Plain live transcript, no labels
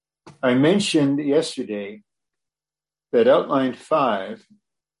I mentioned yesterday that Outline 5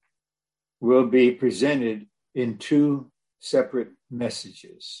 will be presented in two separate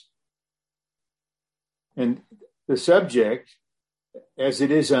messages. And the subject, as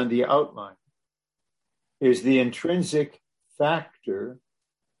it is on the outline, is the intrinsic factor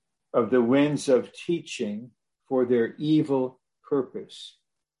of the winds of teaching for their evil purpose.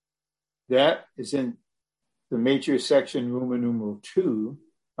 That is in the major section, Roman numeral 2,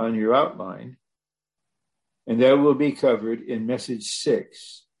 on your outline, and that will be covered in message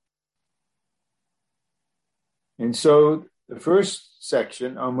 6. And so the first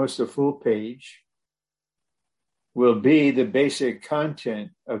section, almost a full page, will be the basic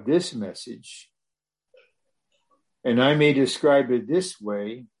content of this message. And I may describe it this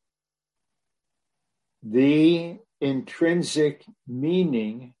way: the intrinsic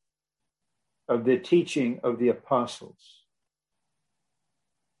meaning of the teaching of the apostles.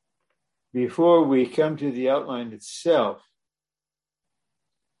 Before we come to the outline itself,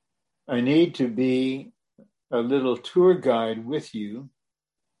 I need to be a little tour guide with you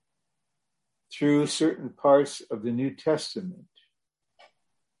through certain parts of the New Testament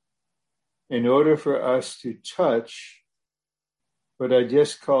in order for us to touch what I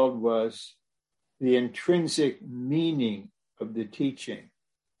just called was the intrinsic meaning of the teaching.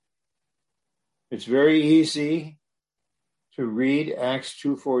 It's very easy to read Acts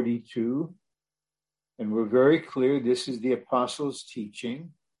 2:42, and we're very clear this is the apostles'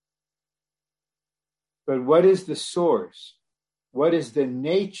 teaching. But what is the source? What is the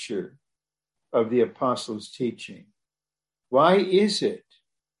nature of the apostles' teaching? Why is it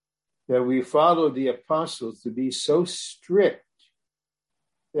that we follow the apostles to be so strict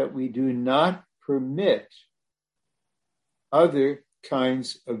that we do not permit other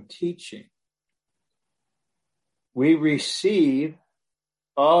kinds of teaching? We receive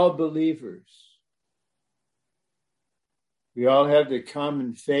all believers. We all have the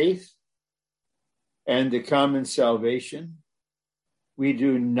common faith and the common salvation. We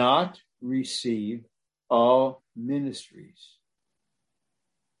do not receive all ministries.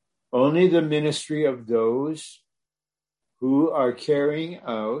 Only the ministry of those who are carrying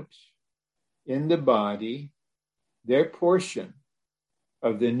out in the body their portion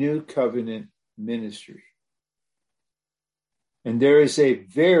of the new covenant ministry. And there is a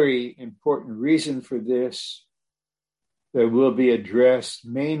very important reason for this that will be addressed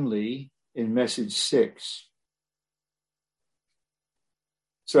mainly in message 6.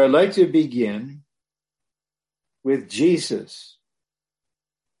 So I'd like to begin with Jesus.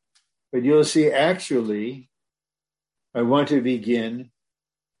 But you'll see, actually, I want to begin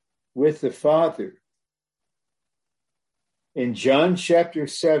with the Father. In John chapter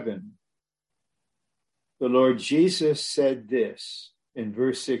 7, the Lord Jesus said this in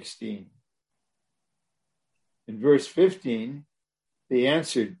verse 16. In verse 15, they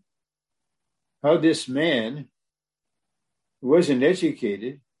answered, how this man who wasn't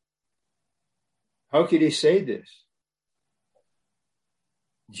educated, how could he say this?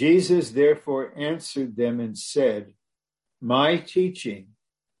 Jesus therefore answered them and said, my teaching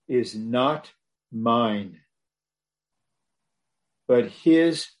is not mine, but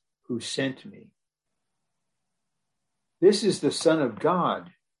his who sent me. This is the Son of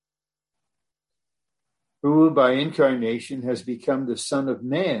God, who by incarnation has become the Son of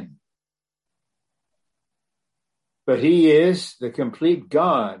Man. But he is the complete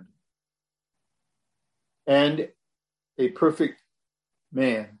God and a perfect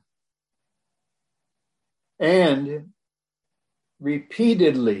man. And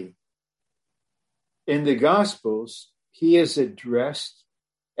repeatedly in the Gospels, he is addressed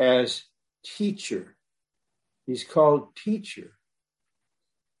as teacher. He's called teacher.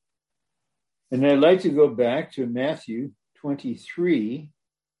 And I'd like to go back to Matthew 23.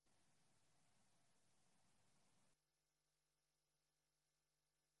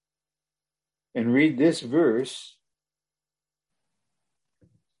 And read this verse.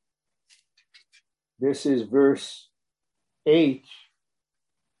 This is verse 8.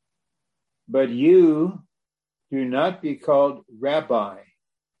 But you do not be called rabbi,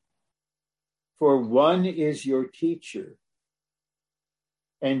 for one is your teacher,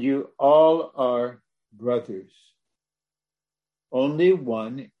 and you all are brothers. Only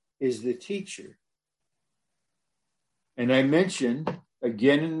one is the teacher. And I mentioned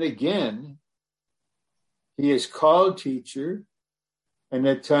again and again, he is called teacher, and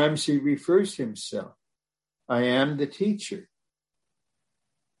at times he refers to himself. I am the teacher.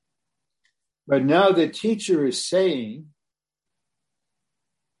 But now the teacher is saying,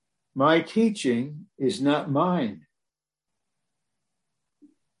 my teaching is not mine.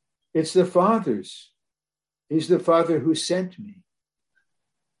 It's the Father's. He's the Father who sent me.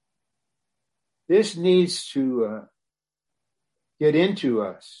 This needs to get into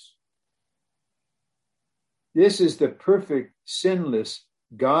us. This is the perfect, sinless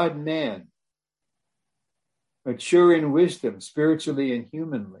God-man, mature in wisdom, spiritually and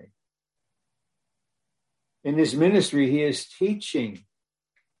humanly. In his ministry, he is teaching,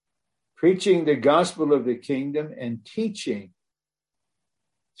 preaching the gospel of the kingdom and teaching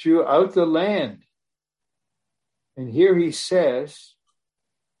throughout the land. And here he says,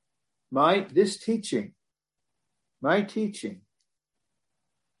 my teaching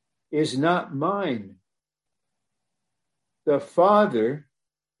is not mine. The Father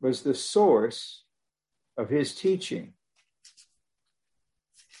was the source of his teaching.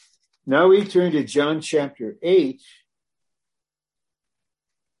 Now we turn to John chapter 8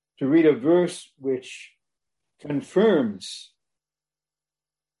 to read a verse which confirms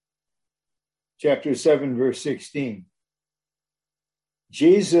chapter 7, verse 16.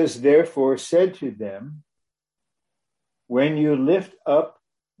 Jesus therefore said to them, when you lift up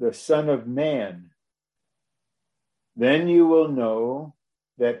the Son of Man, then you will know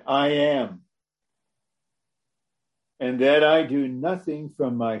that I am, and that I do nothing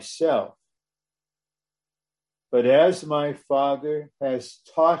from myself, but as my Father has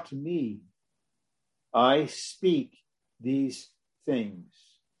taught me, I speak these things.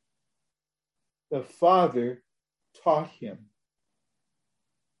 The Father taught him.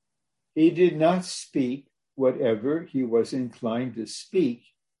 He did not speak whatever he was inclined to speak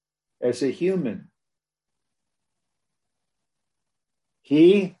as a human.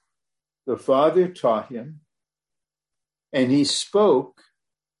 The Father taught him, and he spoke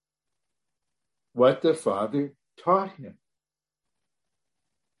what the Father taught him.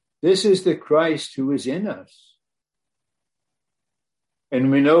 This is the Christ who is in us.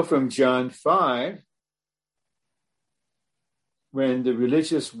 And we know from John 5, when the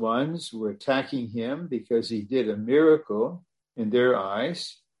religious ones were attacking him because he did a miracle in their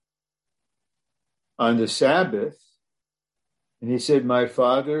eyes on the Sabbath, and he said, my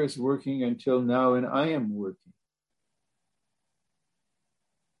Father is working until now, and I am working.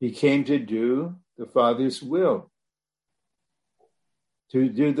 He came to do the Father's will, to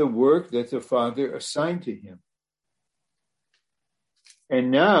do the work that the Father assigned to him.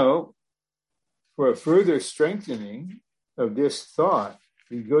 And now, for a further strengthening of this thought,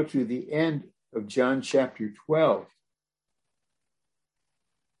 we go to the end of John chapter 12,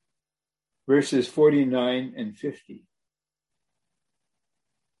 verses 49 and 50.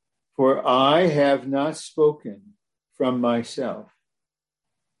 For I have not spoken from myself,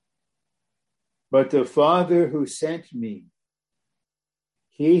 but the Father who sent me,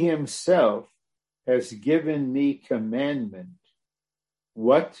 he himself has given me commandment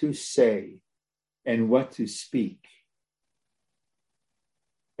what to say and what to speak.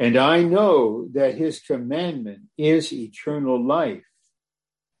 And I know that his commandment is eternal life.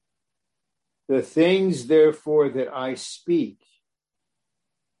 The things, therefore, that I speak,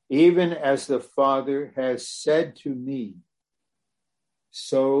 even as the Father has said to me,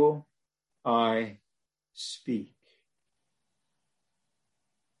 so I speak.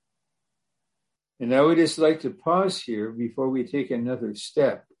 And I would just like to pause here before we take another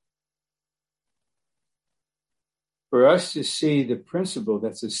step, for us to see the principle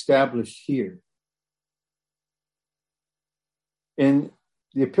that's established here. In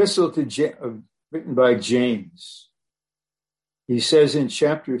the epistle written by James, he says in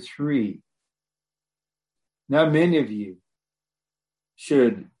chapter 3, now many of you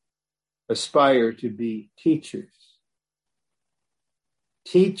should aspire to be teachers.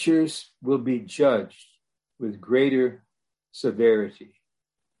 Teachers will be judged with greater severity.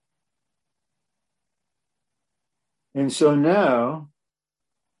 And so now,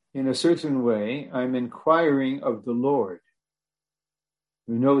 in a certain way, I'm inquiring of the Lord,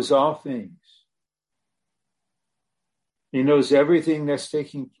 who knows all things. He knows everything that's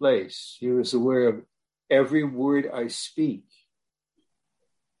taking place. He is aware of every word I speak.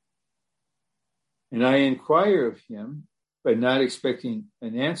 And I inquire of him, but not expecting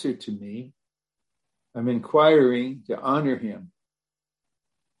an answer to me. I'm inquiring to honor him.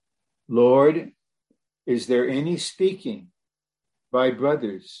 Lord, is there any speaking by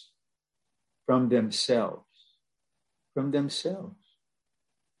brothers from themselves? From themselves.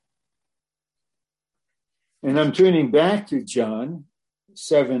 And I'm turning back to John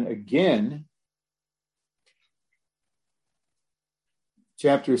 7 again,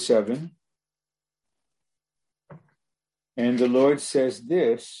 chapter 7. And the Lord says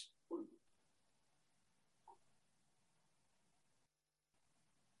this,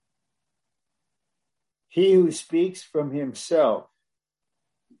 He who speaks from himself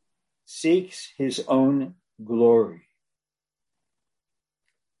seeks his own glory.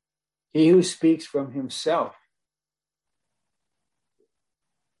 He who speaks from himself.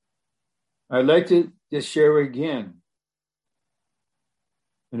 I'd like to just share again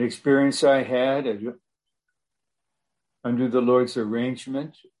an experience I had under the Lord's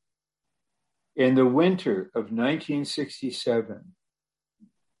arrangement in the winter of 1967.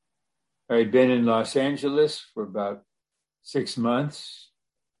 I had been in Los Angeles for about 6 months.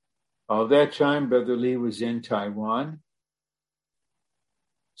 All that time, Brother Lee was in Taiwan.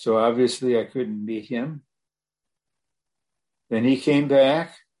 So obviously I couldn't meet him. Then he came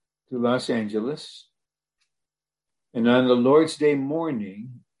back to Los Angeles. And on the Lord's Day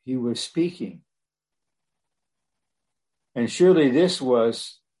morning, he was speaking. And surely this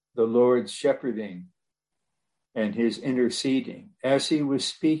was the Lord's shepherding and his interceding. As he was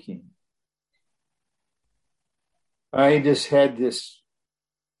speaking, I just had this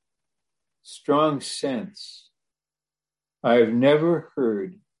strong sense. I've never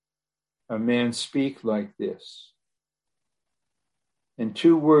heard a man speak like this. And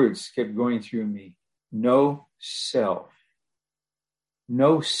 2 words kept going through me. No self.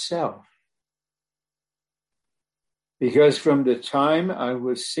 No self. Because from the time I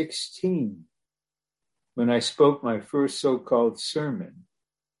was 16, when I spoke my first so-called sermon,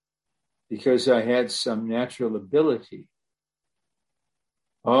 because I had some natural ability,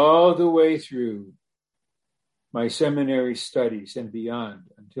 all the way through my seminary studies and beyond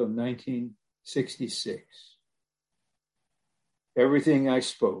until 1966, everything I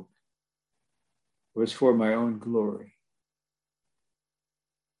spoke was for my own glory.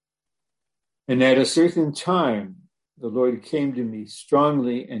 And at a certain time, the Lord came to me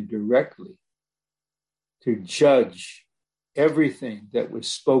strongly and directly to judge everything that was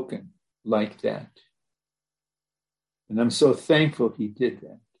spoken like that. And I'm so thankful he did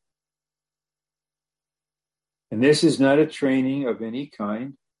that. And this is not a training of any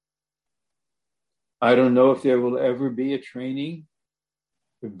kind. I don't know if there will ever be a training.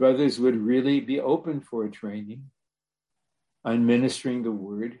 If brothers would really be open for a training on ministering the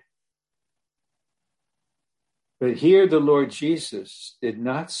word. But here the Lord Jesus did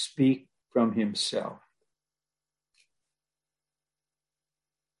not speak from himself.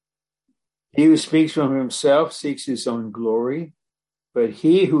 He who speaks from himself seeks his own glory, but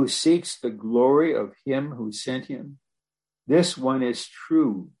he who seeks the glory of him who sent him, this one is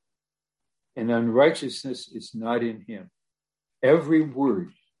true, and unrighteousness is not in him. Every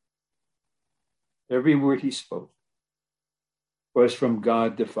word he spoke was from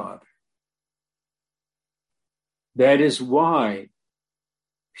God the Father. That is why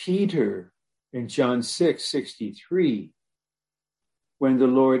Peter in John 6:63, when the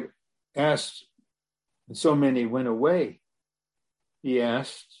Lord asked, and so many went away, he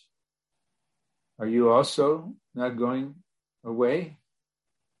asked, are you also not going away?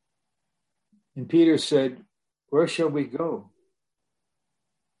 And Peter said, where shall we go?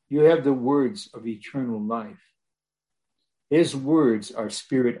 You have the words of eternal life. His words are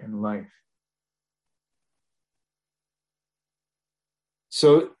spirit and life.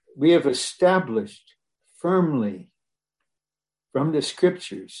 So we have established firmly from the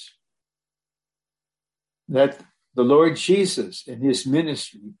scriptures that the Lord Jesus in his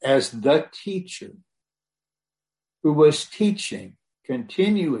ministry as the teacher who was teaching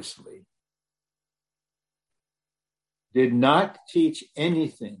continuously did not teach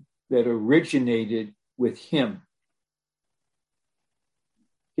anything that originated with him.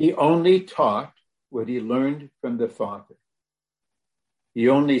 He only taught what he learned from the Father. He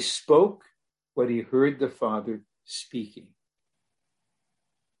only spoke what he heard the Father speaking.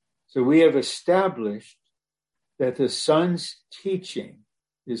 So we have established that the Son's teaching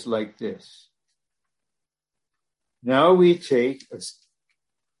is like this. Now we take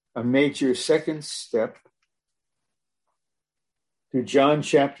a major second step to John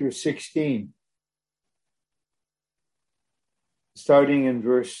chapter 16, starting in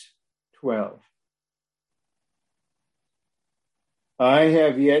verse 12. I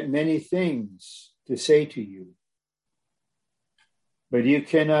have yet many things to say to you, but you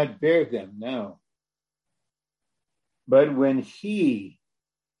cannot bear them now. But when he,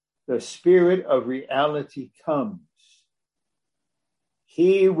 the Spirit of reality, comes,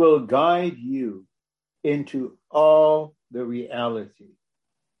 he will guide you into all the reality.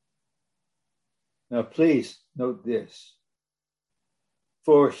 Now, please note this.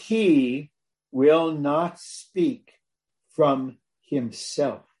 For he will not speak from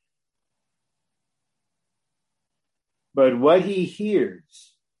himself, but what he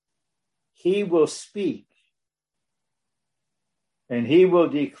hears, he will speak, and he will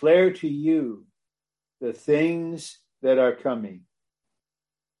declare to you the things that are coming.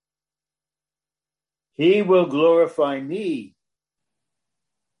 He will glorify me,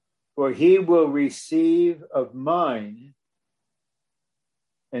 for he will receive of mine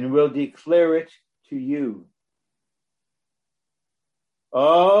and will declare it to you.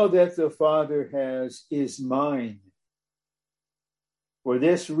 All that the Father has is mine. For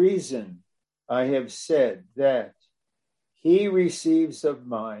this reason, I have said that he receives of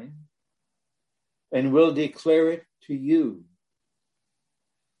mine and will declare it to you.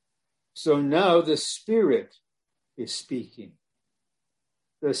 So now the Spirit is speaking.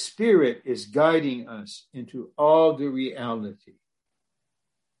 The Spirit is guiding us into all the reality.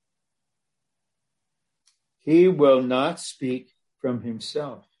 He will not speak from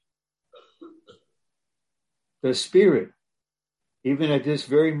himself. The Spirit, even at this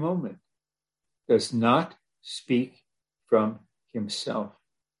very moment, does not speak from himself.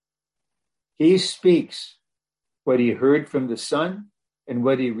 He speaks what he heard from the Son and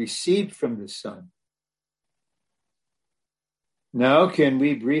what he received from the Son. Now, can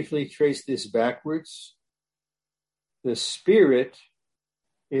we briefly trace this backwards? The Spirit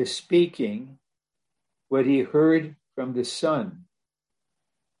is speaking what he heard from the Son.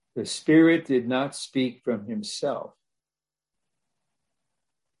 The Spirit did not speak from himself.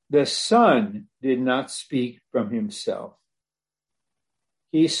 The Son did not speak from himself.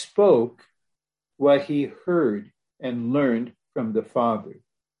 He spoke what he heard and learned from the Father.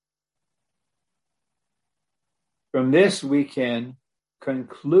 From this, we can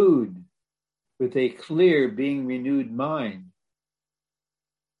conclude with a clear, being renewed mind.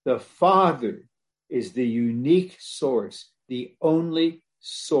 The Father is the unique source, the only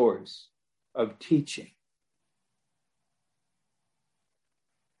source of teaching.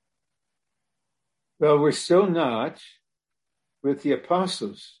 Well, we're still not with the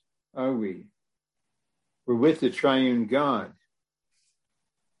apostles, are we? We're with the triune God.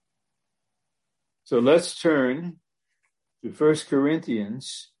 So let's turn to 1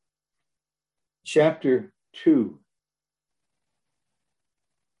 Corinthians chapter 2.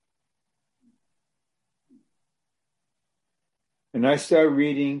 And I start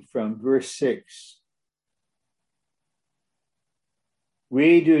reading from verse 6.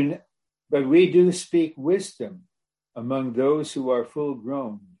 But we do speak wisdom among those who are full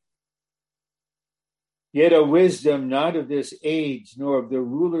grown. Yet a wisdom not of this age, nor of the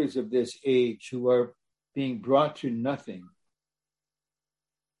rulers of this age who are being brought to nothing.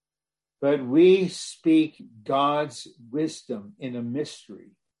 But we speak God's wisdom in a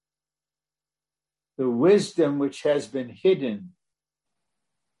mystery. The wisdom which has been hidden,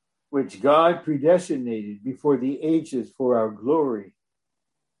 which God predestinated before the ages for our glory,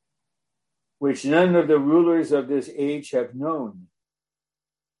 which none of the rulers of this age have known.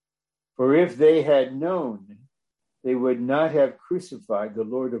 For if they had known, they would not have crucified the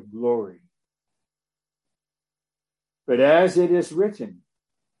Lord of glory. But as it is written,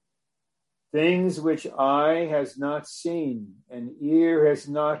 things which eye has not seen and ear has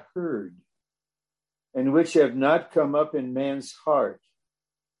not heard, and which have not come up in man's heart,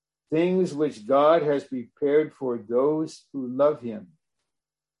 things which God has prepared for those who love him.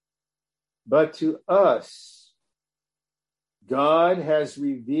 But to us, God has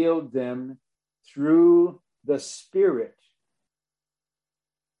revealed them through the Spirit.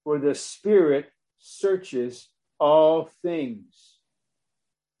 For the Spirit searches all things,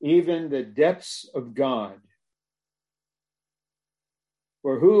 even the depths of God.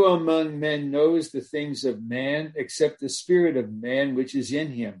 For who among men knows the things of man except the spirit of man which is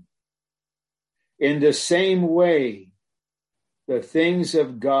in him? In the same way, the things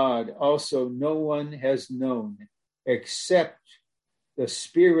of God also no one has known except the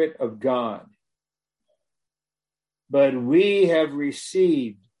Spirit of God. But we have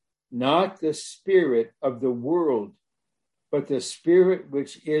received not the spirit of the world, but the Spirit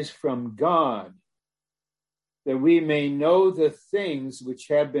which is from God, that we may know the things which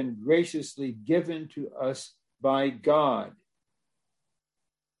have been graciously given to us by God,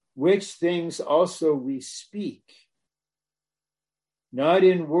 which things also we speak, not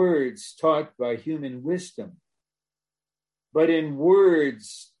in words taught by human wisdom, but in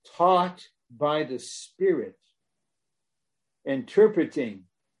words taught by the Spirit, interpreting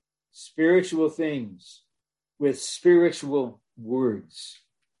spiritual things with spiritual words.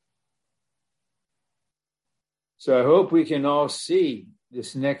 So I hope we can all see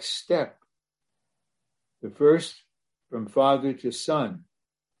this next step. The first, from Father to Son.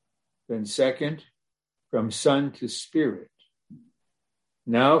 Then second, from Son to Spirit.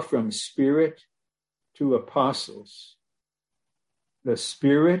 now from spirit to apostles. The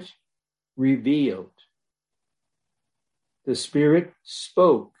Spirit revealed. The Spirit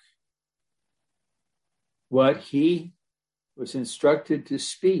spoke what he was instructed to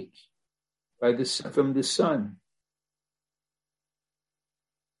speak from the Son.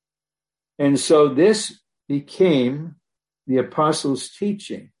 And so this became the apostles'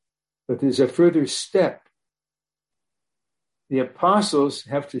 teaching. But there's a further step. The apostles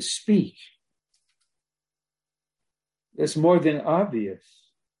have to speak. It's more than obvious.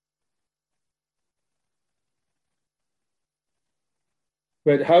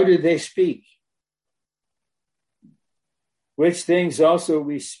 But how did they speak? Which things also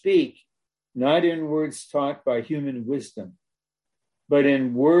we speak, not in words taught by human wisdom, but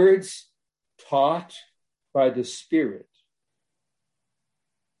in words taught by the Spirit,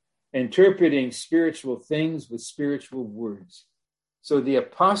 interpreting spiritual things with spiritual words. So the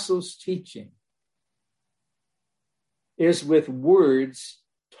apostles' teaching is with words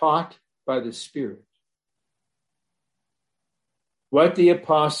taught by the Spirit. What the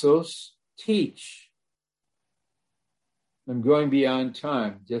apostles teach, I'm going beyond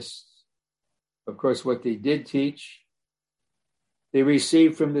time, just, of course, what they did teach, they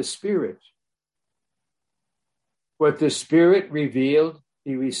received from the Spirit. What the Spirit revealed,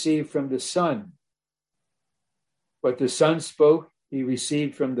 he received from the Son. What the Son spoke, he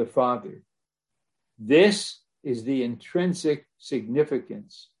received from the Father. This is the intrinsic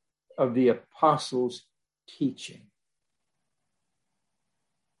significance of the apostles' teaching.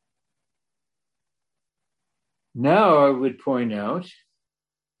 Now I would point out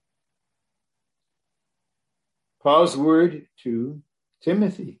Paul's word to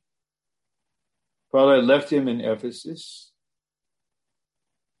Timothy. Paul had left him in Ephesus,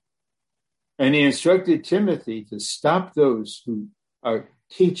 and he instructed Timothy to stop those who are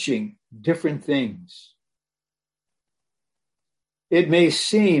teaching different things. It may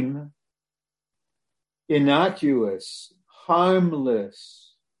seem innocuous,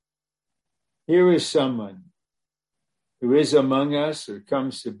 harmless. Here is someone who is among us or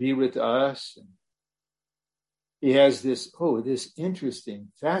comes to be with us. And he has this interesting,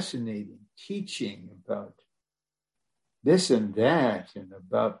 fascinating teaching about this and that and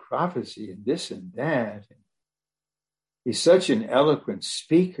about prophecy and this and that. He's such an eloquent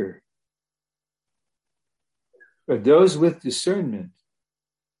speaker. But those with discernment,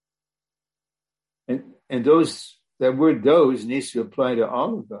 and those, that word those needs to apply to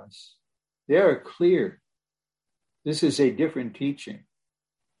all of us. They are clear. This is a different teaching.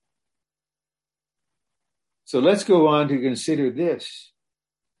 So let's go on to consider this.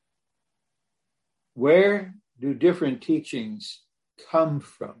 Where do different teachings come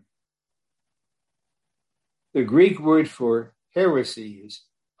from? The Greek word for heresy is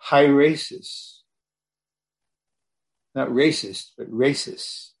hierasis. Not racist, but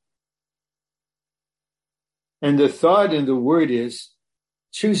racist. And the thought in the word is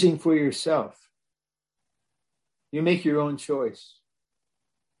choosing for yourself. You make your own choice.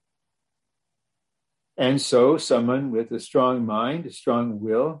 And so someone with a strong mind, a strong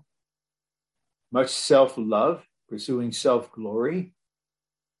will, much self-love, pursuing self-glory,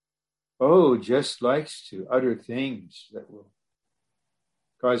 just likes to utter things that will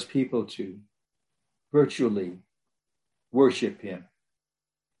cause people to virtually worship him.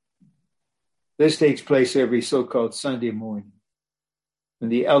 This takes place every so-called Sunday morning when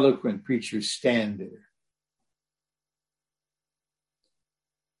the eloquent preachers stand there.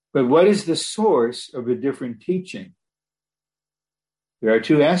 But what is the source of a different teaching? There are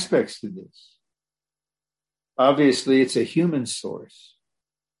two aspects to this. Obviously, it's a human source.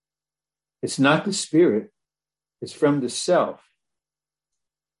 It's not the Spirit. It's from the self.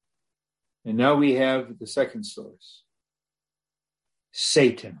 And now we have the second source.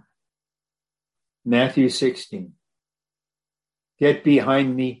 Satan. Matthew 16. Get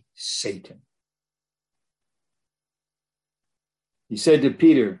behind me, Satan. He said to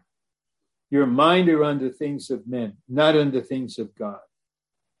Peter, your mind are on the things of men, not on the things of God.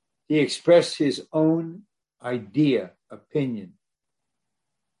 He expressed his own idea, opinion.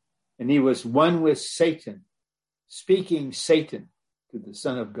 And he was one with Satan, speaking Satan to the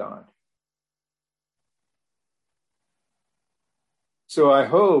Son of God. So I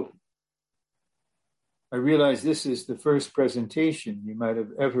realize this is the first presentation you might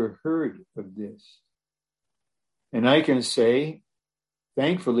have ever heard of this. And I can say,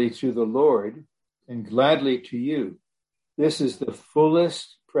 thankfully to the Lord and gladly to you, this is the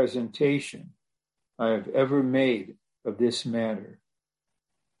fullest presentation I have ever made of this matter.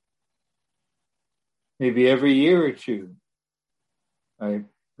 Maybe every year or two, I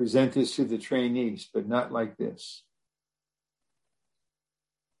present this to the trainees, but not like this.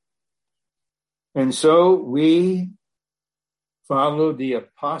 And so we follow the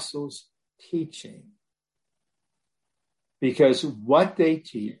apostles' teaching because what they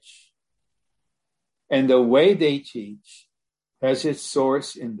teach and the way they teach has its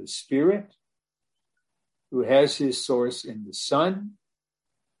source in the Spirit, who has his source in the Son,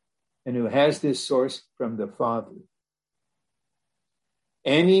 and who has this source from the Father.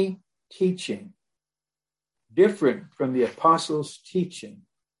 Any teaching different from the apostles' teaching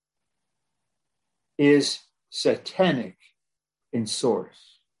is satanic in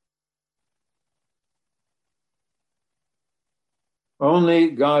source. Only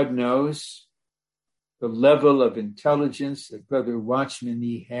God knows the level of intelligence that Brother Watchman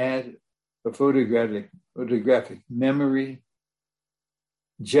Nee had, a photographic memory,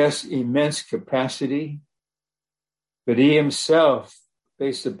 just immense capacity. But he himself,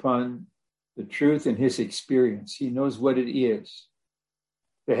 based upon the truth and his experience, he knows what it is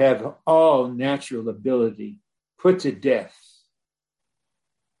to have all natural ability put to death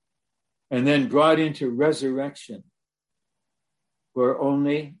and then brought into resurrection, where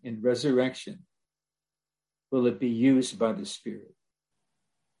only in resurrection will it be used by the Spirit.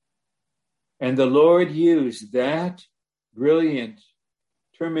 And the Lord used that brilliant,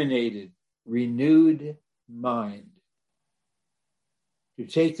 terminated, renewed mind to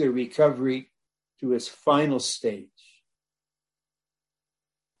take the recovery to its final stage.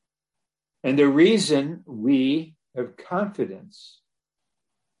 And the reason we have confidence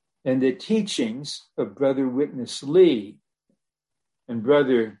in the teachings of Brother Witness Lee and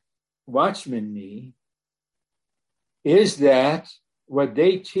Brother Watchman Nee is that what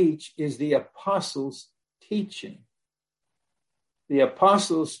they teach is the apostles' teaching. The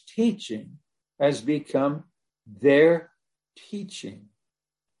apostles' teaching has become their teaching.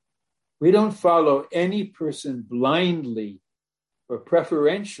 We don't follow any person blindly or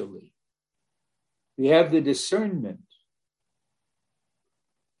preferentially. We have the discernment.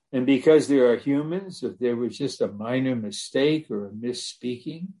 And because there are humans, if there was just a minor mistake or a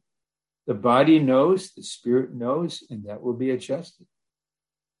misspeaking, the body knows, the spirit knows, and that will be adjusted.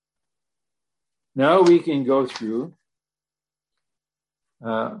 Now we can go through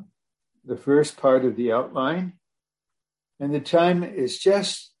the first part of the outline, and the time is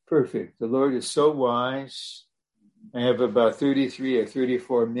just perfect. The Lord is so wise. I have about 33 or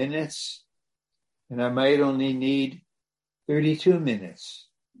 34 minutes, and I might only need 32 minutes.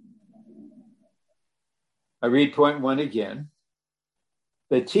 I read point 1 again.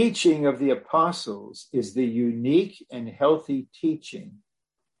 The teaching of the apostles is the unique and healthy teaching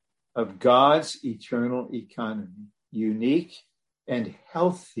of God's eternal economy. Unique and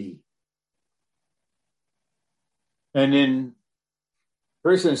healthy. And in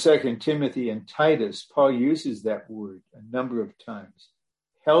 1st and 2nd Timothy and Titus, Paul uses that word a number of times.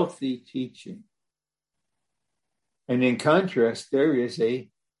 Healthy teaching. And in contrast, there is a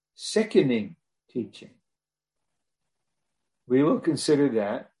sickening teaching. We will consider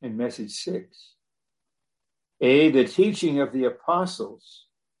that in message 6. The teaching of the apostles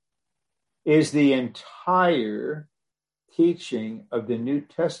is the entire teaching of the New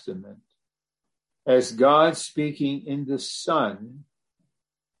Testament as God speaking in the Son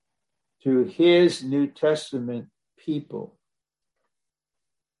to his New Testament people.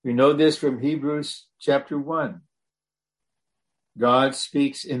 We know this from Hebrews chapter 1. God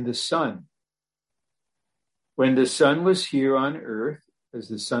speaks in the Son. When the Son was here on earth as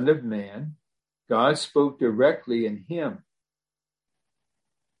the Son of Man, God spoke directly in him.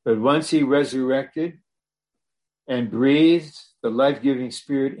 But once he resurrected and breathed the life-giving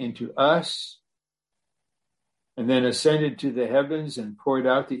Spirit into us, and then ascended to the heavens and poured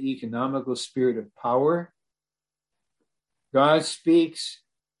out the economical Spirit of power, God speaks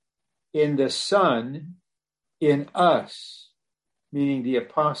in the Son in us, meaning the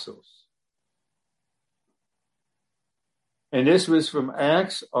apostles. And this was from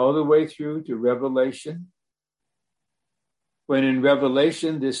Acts all the way through to Revelation. When in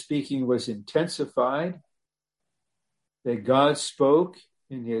Revelation, this speaking was intensified, that God spoke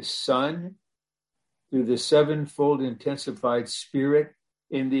in his Son through the sevenfold intensified Spirit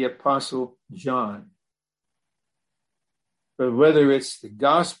in the Apostle John. But whether it's the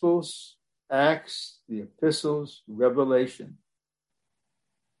Gospels, Acts, the Epistles, Revelation,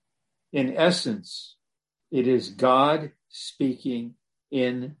 in essence, it is God speaking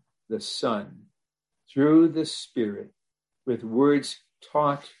in the Son through the Spirit with words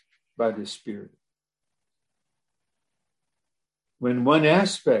taught by the Spirit. When one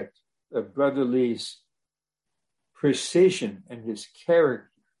aspect of Brother Lee's precision and his character,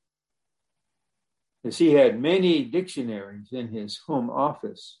 as he had many dictionaries in his home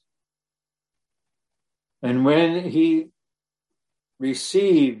office. And when he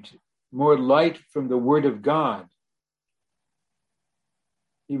received more light from the Word of God,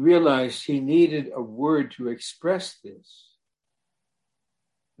 he realized he needed a word to express this.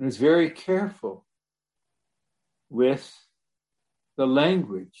 And was very careful with the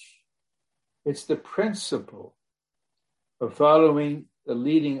language. It's the principle of following the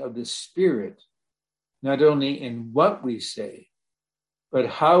leading of the Spirit, not only in what we say, but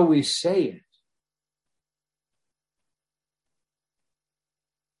how we say it.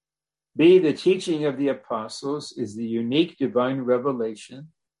 B, the teaching of the apostles is the unique divine revelation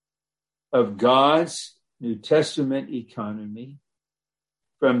of God's New Testament economy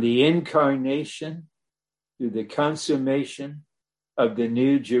from the incarnation to the consummation of the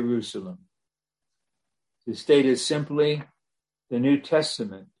New Jerusalem. To state it simply, the New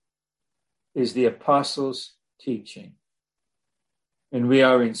Testament is the apostles' teaching. And we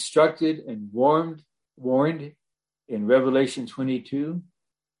are instructed and warned in Revelation 22,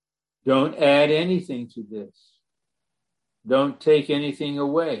 don't add anything to this. Don't take anything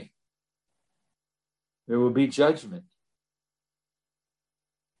away. There will be judgment.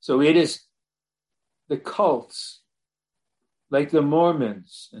 So it is the cults, like the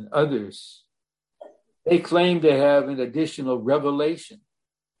Mormons and others, they claim to have an additional revelation.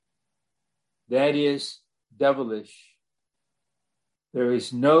 That is devilish. There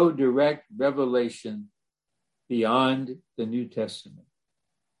is no direct revelation beyond the New Testament.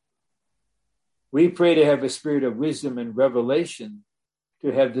 We pray to have a spirit of wisdom and revelation,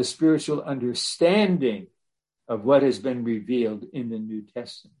 to have the spiritual understanding of what has been revealed in the New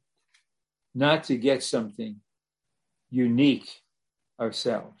Testament, not to get something unique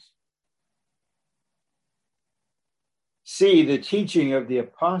ourselves. C, the teaching of the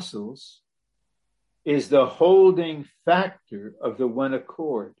apostles is the holding factor of the one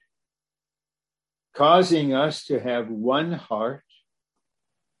accord, causing us to have one heart,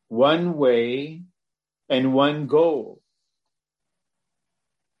 one way, and one goal.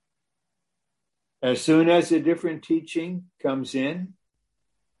 As soon as a different teaching comes in,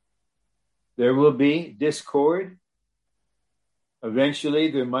 there will be discord.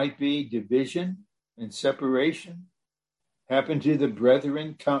 Eventually, there might be division and separation. Happened to the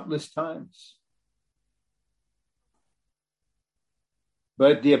brethren countless times.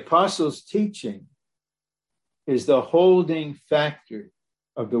 But the apostles' teaching is the holding factor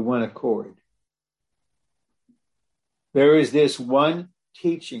of the one accord. There is this one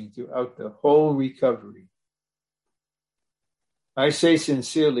teaching throughout the whole recovery. I say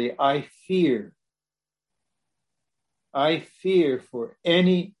sincerely, I fear for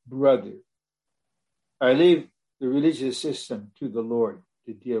any brother. I leave the religious system to the Lord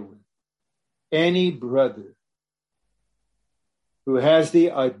to deal with. Any brother who has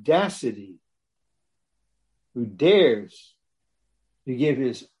the audacity, who dares to give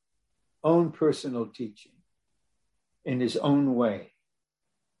his own personal teaching in his own way.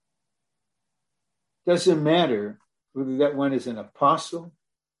 Doesn't matter whether that one is an apostle,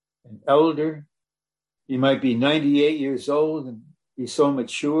 an elder. He might be 98 years old and be so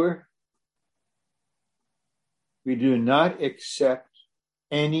mature. We do not accept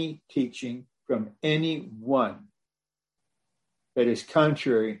any teaching from anyone that is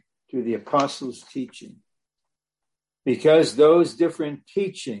contrary to the apostles' teaching, because those different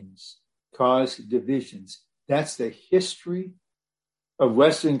teachings cause divisions. That's the history of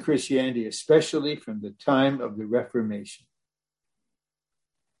Western Christianity, especially from the time of the Reformation.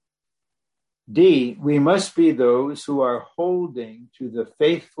 D, we must be those who are holding to the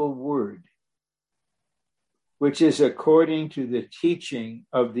faithful word, which is according to the teaching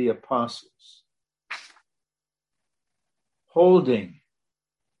of the apostles. Holding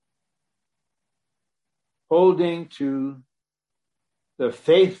to the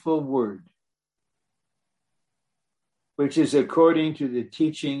faithful word, which is according to the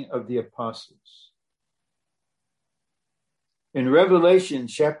teaching of the apostles. In Revelation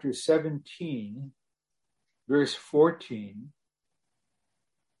chapter 17, verse 14,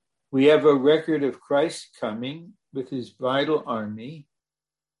 we have a record of Christ coming with his bridal army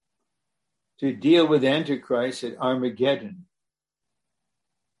to deal with Antichrist at Armageddon.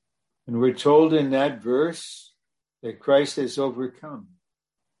 And we're told in that verse that Christ has overcome.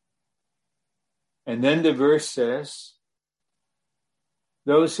 And then the verse says,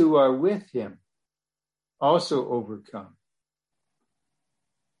 those who are with him also overcome.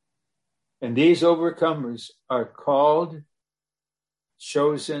 And these overcomers are called,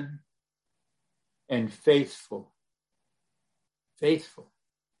 chosen, and faithful faithful.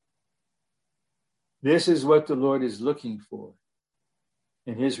 This is what the Lord is looking for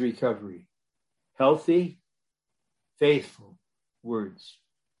in his recovery. Healthy, faithful words.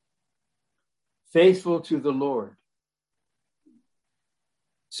 Faithful to the Lord.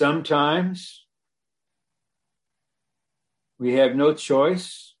 Sometimes we have no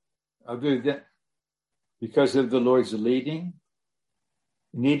choice other than because of the Lord's leading.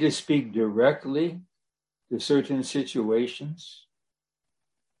 We need to speak directly to certain situations,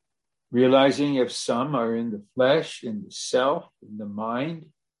 realizing if some are in the flesh, in the self, in the mind,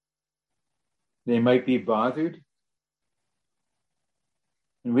 they might be bothered.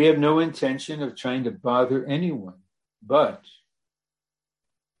 And we have no intention of trying to bother anyone, but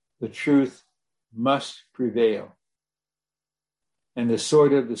the truth must prevail. And the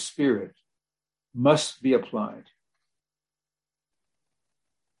sword of the Spirit must be applied.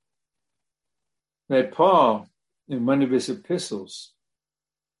 That Paul, in one of his epistles,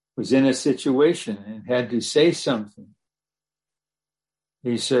 was in a situation and had to say something.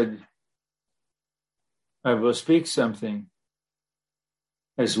 He said, I will speak something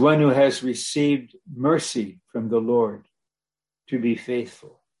as one who has received mercy from the Lord to be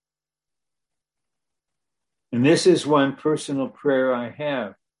faithful. And this is one personal prayer I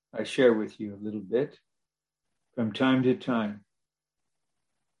have. I share with you a little bit from time to time.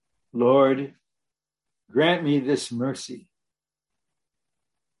 Lord, grant me this mercy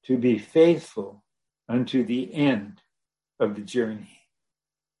to be faithful unto the end of the journey,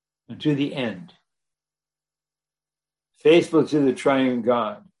 unto the end. Faithful to the triune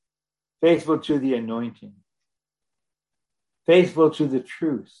God, faithful to the anointing, faithful to the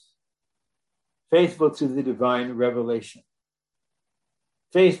truth, faithful to the divine revelation,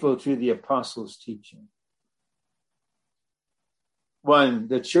 faithful to the apostles' teaching. One,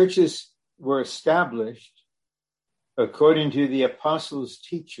 the churches were established according to the apostles'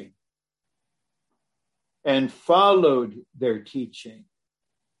 teaching and followed their teaching.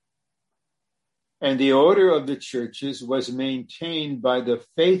 And the order of the churches was maintained by the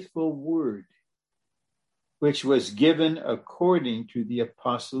faithful word, which was given according to the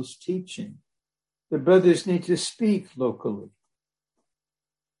apostles' teaching. The brothers need to speak locally.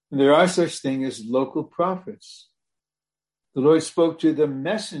 And there are such things as local prophets. The Lord spoke to the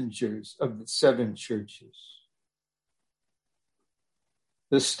messengers of the 7 churches.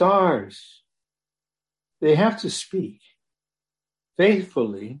 The stars, they have to speak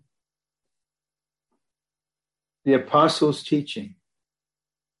faithfully the apostles' teaching.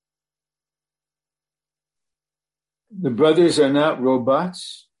 The brothers are not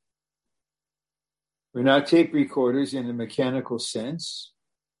robots. We're not tape recorders in a mechanical sense.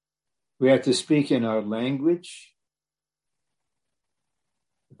 We have to speak in our language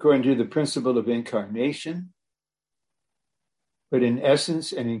according to the principle of incarnation. But in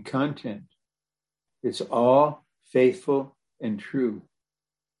essence and in content, it's all faithful and true.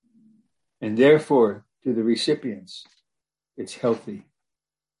 And therefore, to the recipients, it's healthy.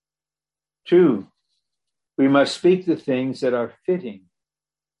 2, we must speak the things that are fitting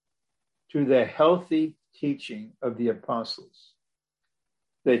to the healthy teaching of the apostles,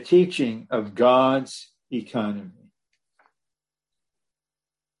 the teaching of God's economy.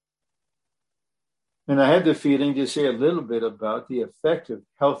 And I had the feeling to say a little bit about the effect of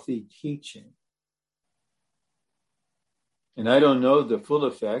healthy teaching. And I don't know the full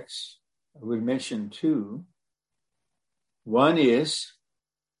effects. I would mention 2. One is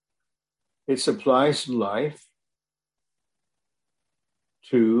it supplies life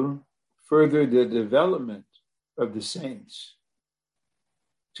to further the development of the saints,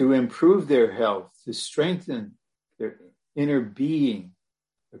 to improve their health, to strengthen their inner being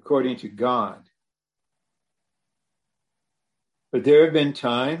according to God. But there have been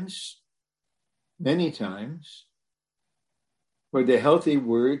times, many times, where the healthy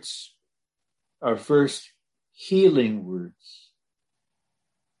words are first healing words.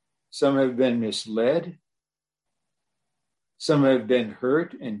 Some have been misled. Some have been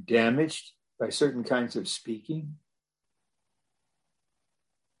hurt and damaged by certain kinds of speaking.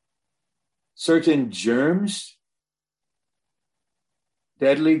 Certain germs,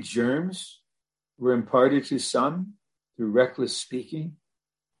 deadly germs, were imparted to some through reckless speaking.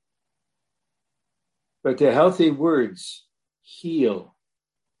 But the healthy words heal.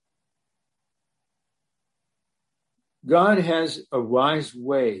 God has a wise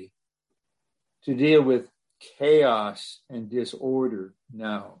way to deal with chaos and disorder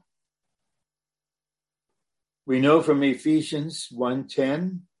now. We know from Ephesians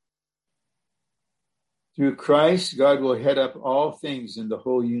 1:10, through Christ, God will head up all things in the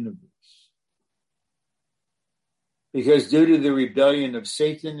whole universe. Because due to the rebellion of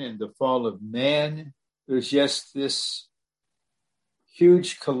Satan and the fall of man, there's just this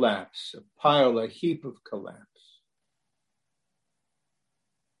huge collapse, a heap of collapse.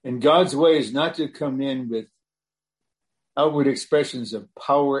 And God's way is not to come in with outward expressions of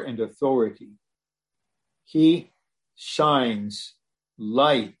power and authority. He shines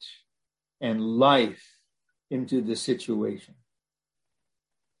light and life into the situation.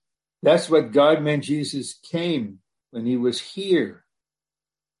 That's what God meant Jesus came when he was here,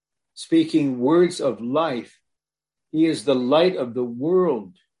 speaking words of life. He is the light of the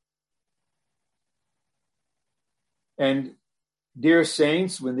world. And dear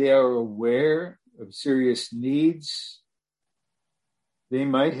saints, when they are aware of serious needs, they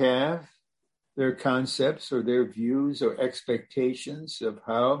might have their concepts or their views or expectations of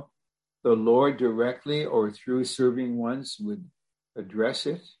how the Lord directly or through serving ones would address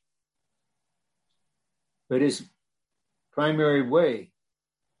it. But his primary way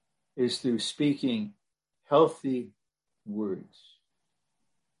is through speaking healthy words.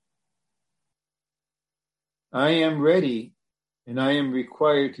 I am ready and I am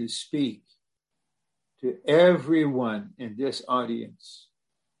required to speak to everyone in this audience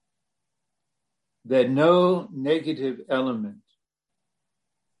that no negative element,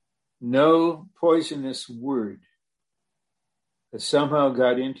 no poisonous word that somehow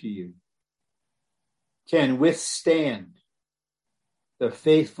got into you can withstand the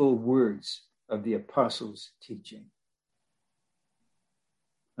faithful words of the apostles' teaching.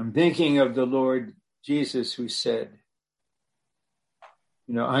 I'm thinking of the Lord Jesus who said,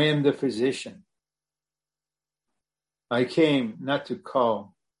 I am the physician. I came not to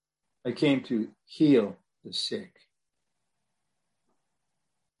call, I came to heal the sick.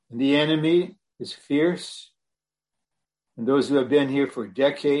 And the enemy is fierce. And those who have been here for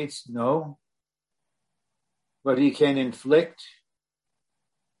decades know what he can inflict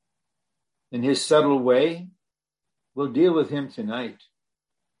in his subtle way. We'll deal with him tonight.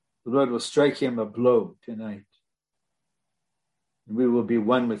 The Lord will strike him a blow tonight. And we will be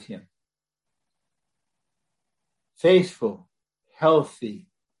one with him. Faithful, healthy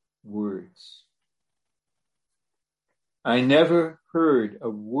words. I never heard a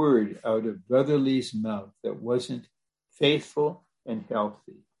word out of Brother Lee's mouth that wasn't faithful and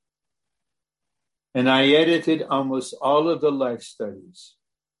healthy. And I edited almost all of the life studies.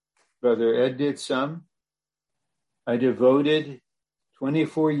 Brother Ed did some. I devoted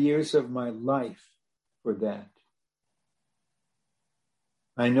 24 years of my life for that.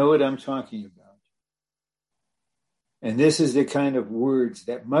 I know what I'm talking about. And this is the kind of words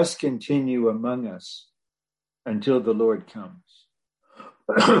that must continue among us until the Lord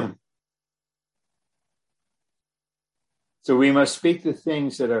comes. So we must speak the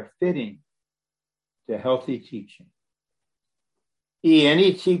things that are fitting to healthy teaching.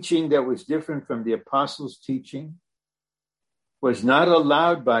 Any teaching that was different from the apostles' teaching was not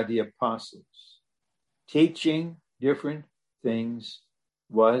allowed by the apostles. Teaching different things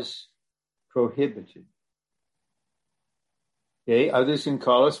was prohibited. Okay, others can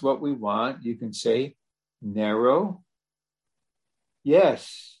call us what we want. You can say narrow.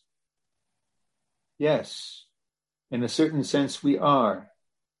 Yes. Yes. In a certain sense, we are.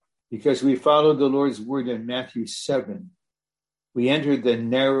 Because we followed the Lord's word in Matthew 7. We entered the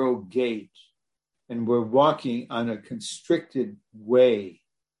narrow gate and we're walking on a constricted way.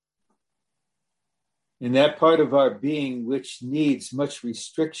 And that part of our being which needs much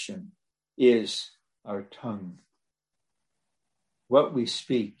restriction is our tongue. What we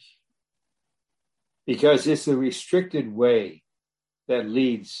speak. Because it's a restricted way that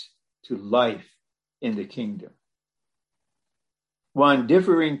leads to life in the kingdom. One,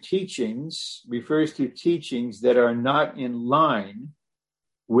 differing teachings refers to teachings that are not in line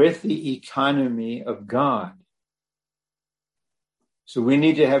with the economy of God. So we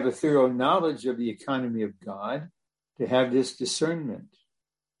need to have a thorough knowledge of the economy of God to have this discernment.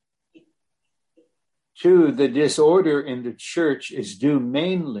 Two, the disorder in the church is due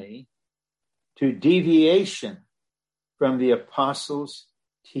mainly to deviation from the apostles'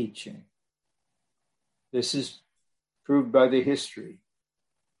 teaching. This is proved by the history.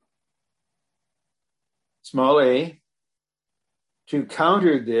 Small a, to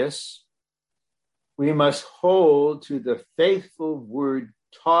counter this, we must hold to the faithful word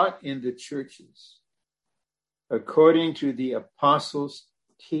taught in the churches, according to the apostles'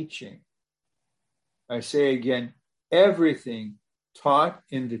 teaching. I say again, everything taught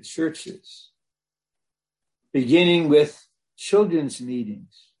in the churches, beginning with children's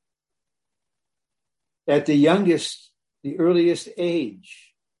meetings, at the earliest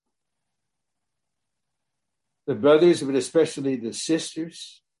age, the brothers, but especially the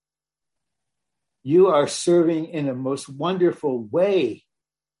sisters. You are serving in a most wonderful way,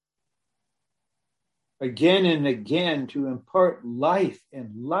 again and again, to impart life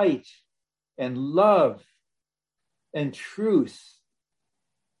and light and love and truth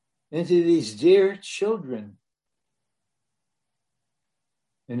into these dear children.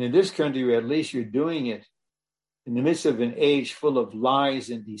 And in this country, at least, you're doing it in the midst of an age full of lies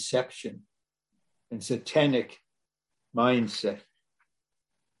and deception and satanic mindset.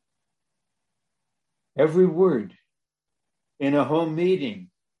 Every word in a home meeting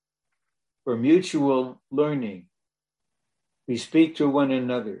for mutual learning, we speak to one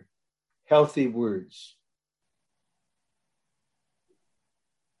another healthy words.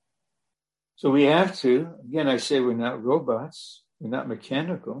 So we have to, again, I say we're not robots, we're not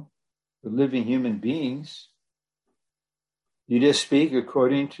mechanical, we're living human beings. You just speak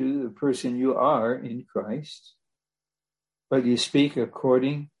according to the person you are in Christ, but you speak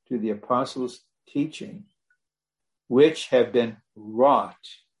according to the apostles' teaching, which have been wrought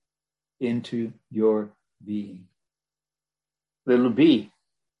into your being. Little b.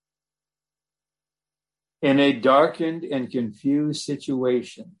 In a darkened and confused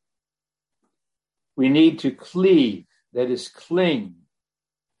situation, we need to cleave, that is, cling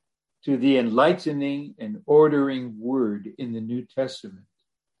to the enlightening and ordering word in the New Testament,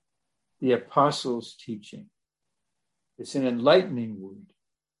 the apostles' teaching. It's an enlightening word.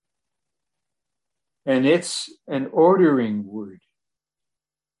 And it's an ordering word,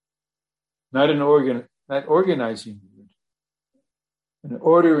 not organizing word, an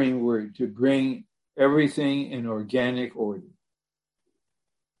ordering word to bring everything in organic order.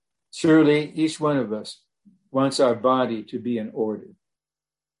 Surely each one of us wants our body to be in order.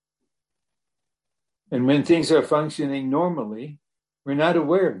 And when things are functioning normally, we're not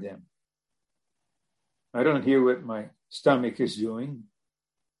aware of them. I don't hear what my stomach is doing,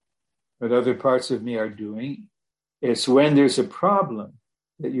 what other parts of me are doing. It's when there's a problem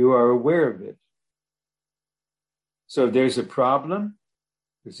that you are aware of it. So if there's a problem,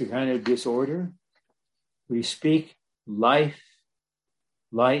 there's a kind of disorder. We speak life,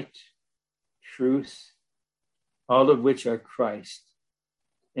 light, truth, all of which are Christ,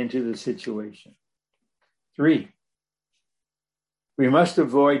 into the situation. 3, we must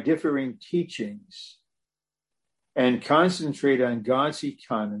avoid differing teachings and concentrate on God's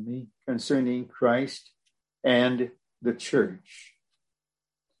economy concerning Christ and the church.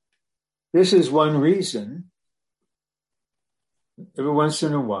 This is one reason every once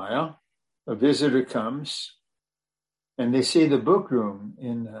in a while a visitor comes and they see the book room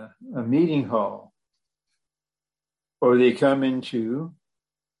in a meeting hall, or they come into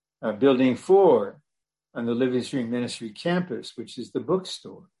building 4 on the Living Stream Ministry campus, which is the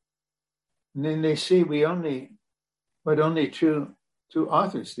bookstore. And then they see only 2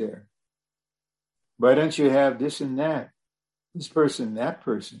 authors there. Why don't you have this and that? This person, that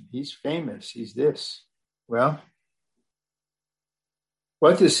person, he's famous, he's this. Well,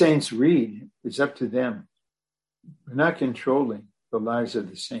 what the saints read is up to them. We're not controlling the lives of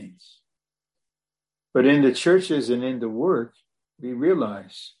the saints. But in the churches and in the work, we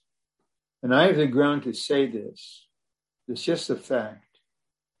realize, and I have the ground to say this, it's just a fact.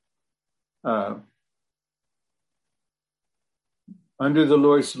 Under the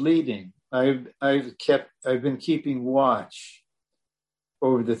Lord's leading, I've been keeping watch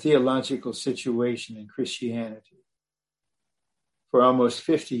over the theological situation in Christianity for almost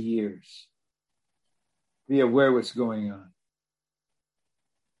 50 years. Be aware what's going on.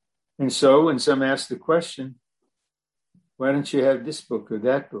 And so when some ask the question, why don't you have this book or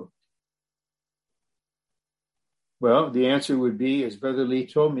that book? Well, the answer would be, as Brother Lee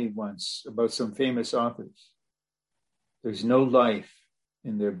told me once about some famous authors, there's no life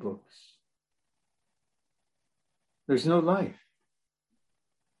in their books. There's no life.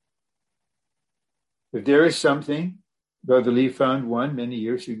 If there is something, Brother Lee found one many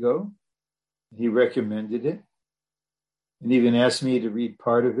years ago. He recommended it and even asked me to read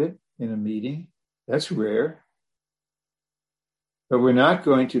part of it in a meeting. That's rare. But we're not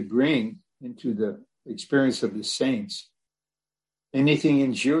going to bring into the experience of the saints anything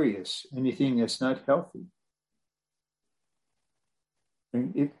injurious, anything that's not healthy.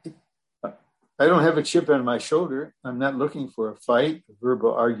 I don't have a chip on my shoulder. I'm not looking for a fight, a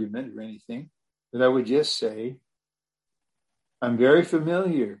verbal argument, or anything. But I would just say, I'm very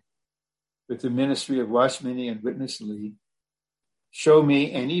familiar with the ministry of Watchman Nee and Witness Lee. Show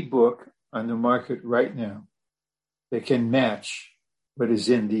me any book on the market right now that can match what is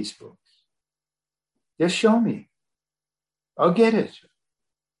in these books. Just show me. I'll get it.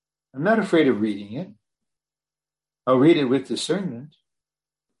 I'm not afraid of reading it. I'll read it with discernment,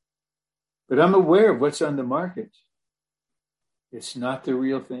 but I'm aware of what's on the market. It's not the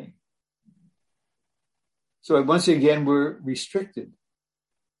real thing. So once again, we're restricted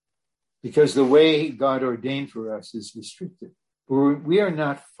because the way God ordained for us is restricted. We are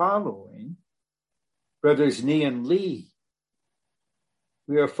not following Brothers Nee and Lee.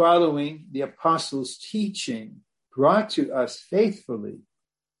 We are following the apostles' teaching brought to us faithfully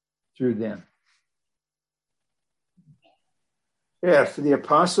through them. Yes, the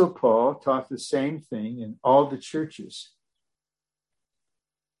apostle Paul taught the same thing in all the churches.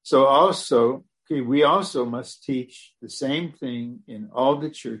 So we also must teach the same thing in all the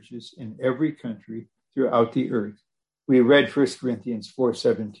churches in every country throughout the earth. We read 1 Corinthians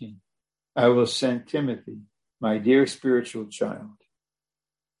 4:17. I will send Timothy, my dear spiritual child.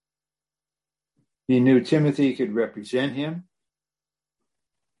 He knew Timothy could represent him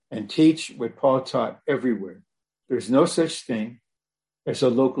and teach what Paul taught everywhere. There's no such thing as a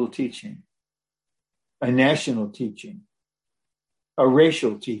local teaching, a national teaching, a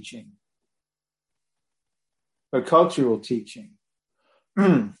racial teaching, a cultural teaching.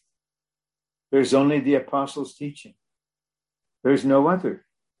 There's only the apostles' teaching. There's no other.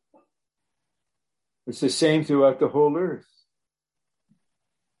 It's the same throughout the whole earth.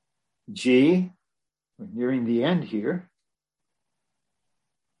 G, we're nearing the end here.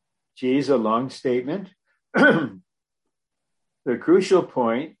 G is a long statement. The crucial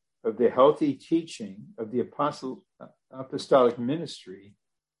point of the healthy teaching of the apostolic ministry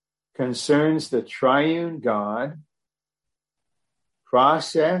concerns the triune God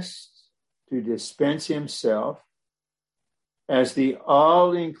processed to dispense himself as the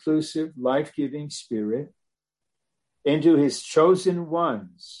all-inclusive, life-giving Spirit into his chosen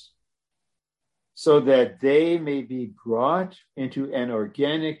ones so that they may be brought into an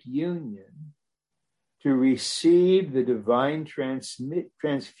organic union to receive the divine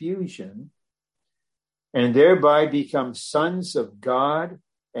transfusion and thereby become sons of God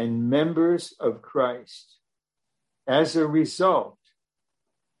and members of Christ. As a result,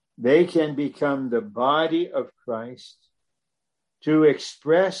 they can become the body of Christ to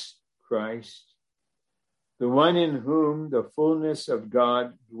express Christ, the one in whom the fullness of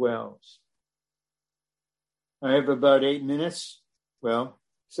God dwells. I have about 7 minutes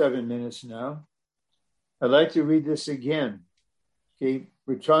now. I'd like to read this again. Okay,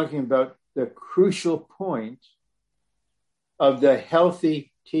 we're talking about the crucial point of the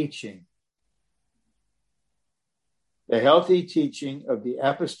healthy teaching. The healthy teaching of the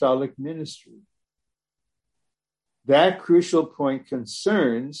apostolic ministry. That crucial point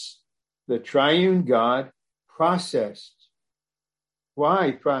concerns the triune God processed.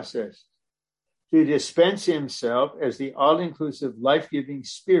 Why processed? To dispense himself as the all-inclusive, life-giving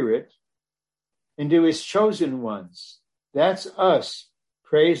Spirit into his chosen ones. That's us.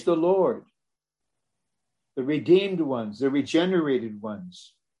 Praise the Lord. The redeemed ones, the regenerated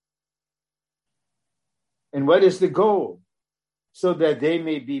ones. And what is the goal? So that they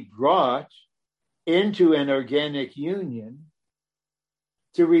may be brought into an organic union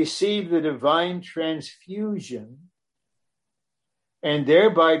to receive the divine transfusion and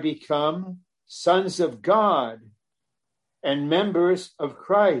thereby become sons of God and members of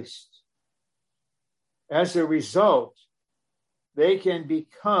Christ. As a result, they can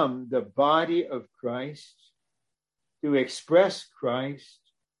become the body of Christ to express Christ,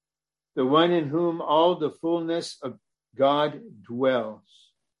 the one in whom all the fullness of God dwells.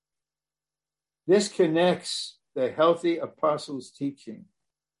 This connects the healthy apostles' teaching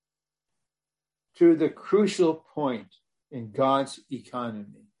to the crucial point in God's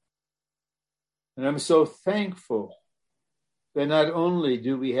economy. And I'm so thankful that not only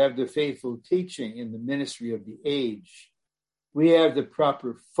do we have the faithful teaching in the ministry of the age, we have the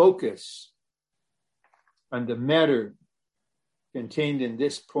proper focus on the matter contained in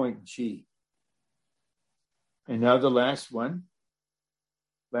this point G. And now the last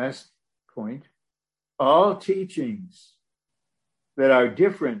point. All teachings that are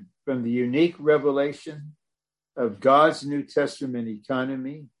different from the unique revelation of God's New Testament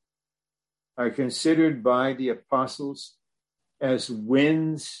economy are considered by the apostles as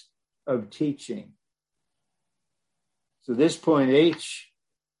winds of teaching. So this point H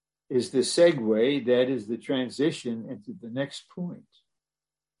is the segue, that is the transition into the next point,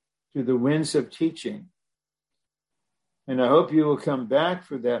 to the winds of teaching. And I hope you will come back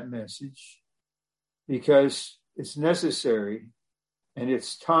for that message because it's necessary and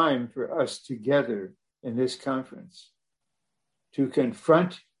it's time for us together in this conference to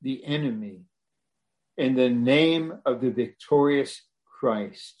confront the enemy in the name of the victorious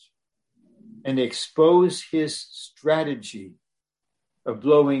Christ. and expose his strategy of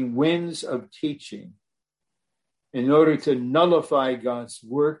blowing winds of teaching in order to nullify God's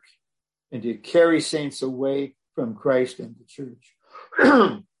work and to carry saints away from Christ and the church.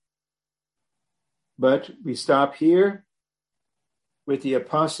 But we stop here with the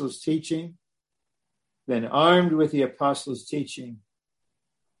apostles' teaching. Then, armed with the apostles' teaching,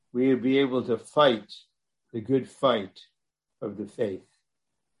 we will be able to fight the good fight of the faith.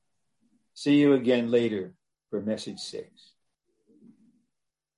 See you again later for message 6.